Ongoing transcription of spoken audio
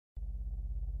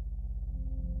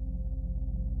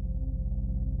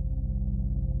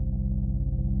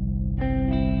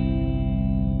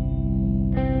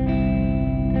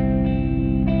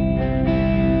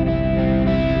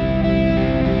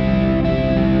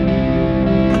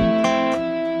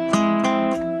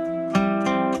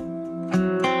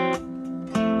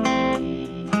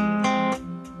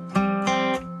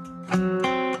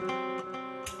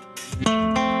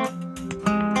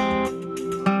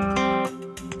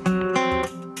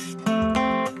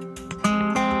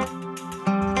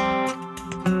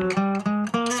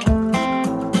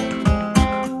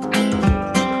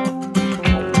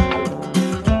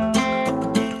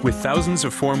With thousands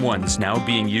of Form 1s now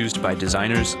being used by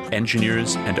designers,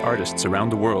 engineers, and artists around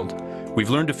the world,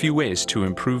 we've learned a few ways to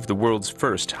improve the world's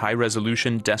first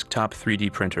high-resolution desktop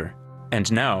 3D printer.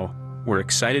 And now, we're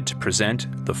excited to present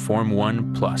the Form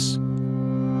 1 Plus.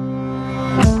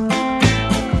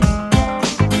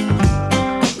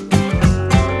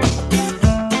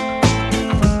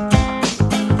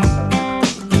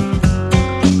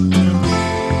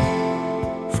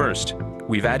 First,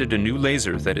 we've added a new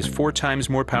laser that is 4 times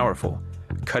more powerful,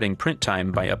 cutting print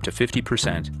time by up to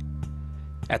 50%.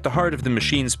 At the heart of the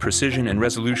machine's precision and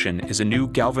resolution is a new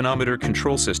galvanometer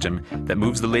control system that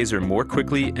moves the laser more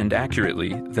quickly and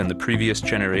accurately than the previous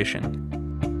generation.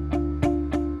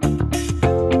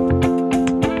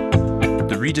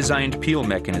 The redesigned peel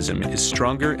mechanism is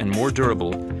stronger and more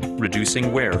durable,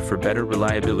 reducing wear for better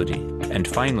reliability. And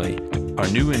finally, our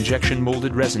new injection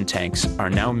molded resin tanks are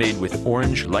now made with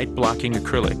orange light-blocking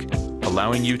acrylic,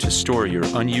 allowing you to store your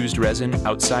unused resin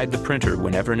outside the printer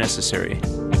whenever necessary.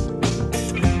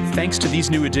 Thanks to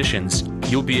these new additions,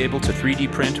 you'll be able to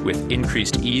 3D print with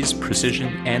increased ease, precision,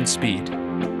 and speed.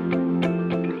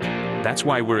 That's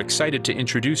why we're excited to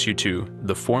introduce you to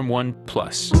the Form 1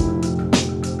 Plus.